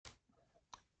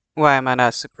Why am I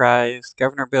not surprised?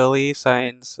 Governor Bill Lee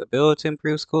signs a bill to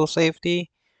improve school safety,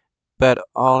 but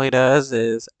all he does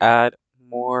is add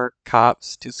more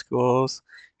cops to schools.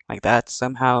 Like that's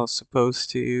somehow supposed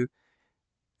to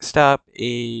stop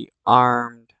a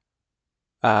armed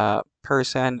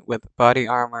person with body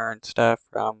armor and stuff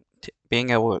from t being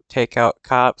able to take out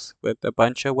cops with a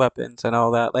bunch of weapons and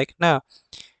all that. Like, no,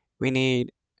 we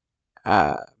need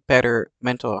better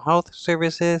mental health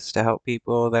services to help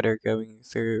people that are going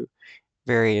through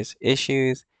various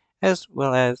issues, as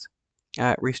well as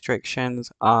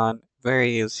restrictions on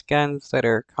various guns that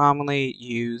are commonly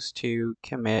used to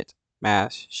commit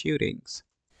mass shootings.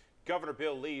 Governor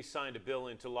Bill Lee signed a bill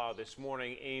into law this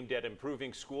morning aimed at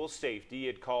improving school safety.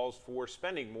 It calls for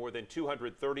spending more than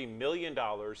 $230 million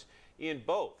in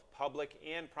both public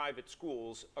and private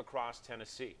schools across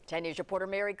Tennessee. 10 News reporter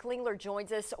Mary Klingler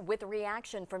joins us with a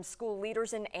reaction from school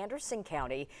leaders in Anderson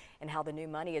County and how the new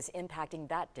money is impacting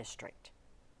that district.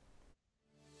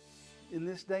 In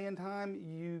this day and time,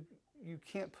 you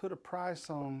can't put a price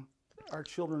on our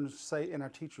children's and our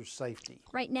teachers' safety.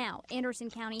 Right now, Anderson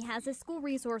County has a school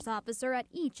resource officer at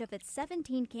each of its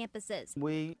 17 campuses.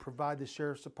 We provide the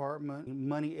Sheriff's Department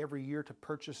money every year to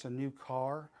purchase a new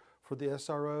car for the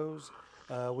SROs.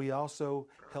 We also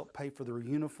help pay for their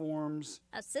uniforms.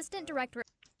 Assistant Director.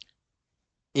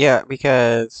 Yeah,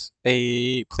 because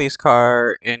a police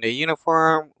car and a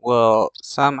uniform will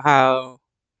somehow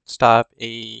stop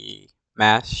a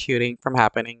mass shooting from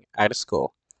happening at a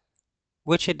school,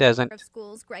 which it doesn't. Of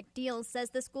schools, Greg Deals says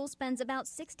the school spends about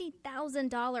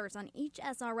 $60,000 on each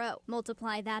SRO.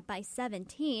 Multiply that by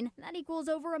 17, that equals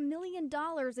over $1 million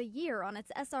a year on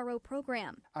its SRO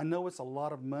program. I know it's a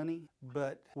lot of money,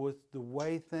 but with the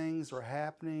way things are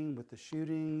happening, with the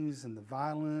shootings and the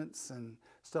violence and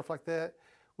stuff like that,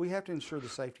 we have to ensure the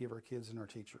safety of our kids and our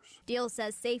teachers. Deals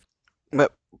says safety.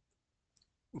 But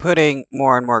putting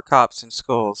more and more cops in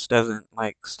schools doesn't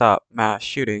like stop mass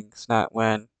shootings, not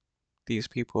when these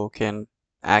people can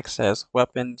access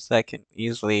weapons that can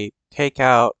easily take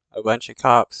out a bunch of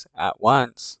cops at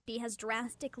once. He has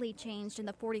drastically changed in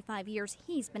the 45 years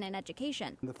he's been in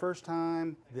education. The first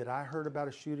time that I heard about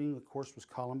a shooting, of course, was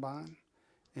Columbine.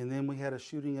 And then we had a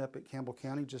shooting up at Campbell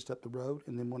County, just up the road,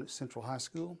 and then one at Central High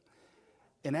School.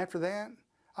 And after that,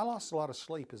 I lost a lot of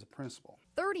sleep as a principal.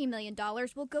 $30 million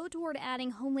will go toward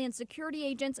adding Homeland Security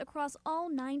agents across all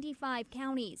 95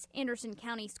 counties. Anderson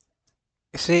County.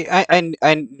 See,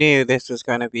 I knew this was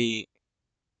going to be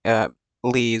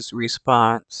Lee's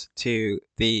response to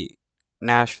the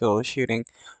Nashville shooting,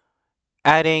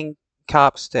 adding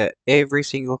cops to every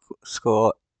single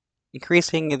school,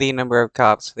 increasing the number of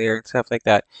cops there and stuff like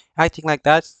that. Acting like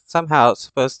that's somehow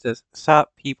supposed to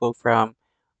stop people from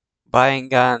buying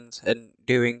guns and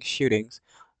doing shootings.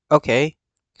 Okay,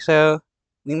 so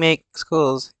we make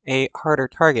schools a harder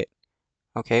target.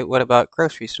 Okay, what about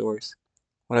grocery stores?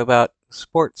 What about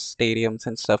sports stadiums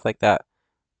and stuff like that?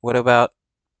 What about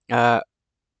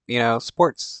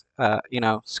sports,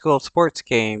 school sports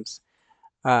games?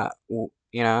 You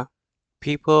know,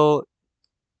 people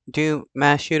do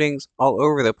mass shootings all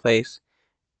over the place.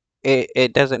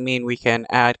 It doesn't mean we can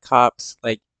add cops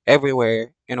like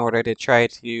everywhere in order to try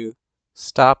to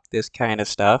stop this kind of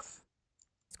stuff.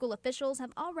 School officials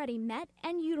have already met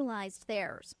and utilized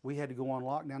theirs. We had to go on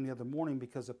lockdown the other morning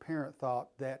because a parent thought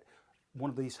that one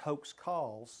of these hoax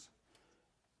calls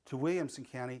to Williamson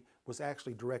County was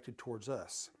actually directed towards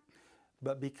us.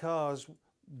 But because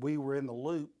we were in the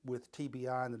loop with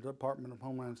TBI and the Department of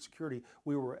Homeland Security,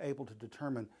 we were able to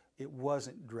determine it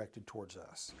wasn't directed towards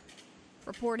us.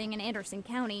 Reporting in Anderson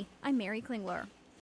County, I'm Mary Klingler.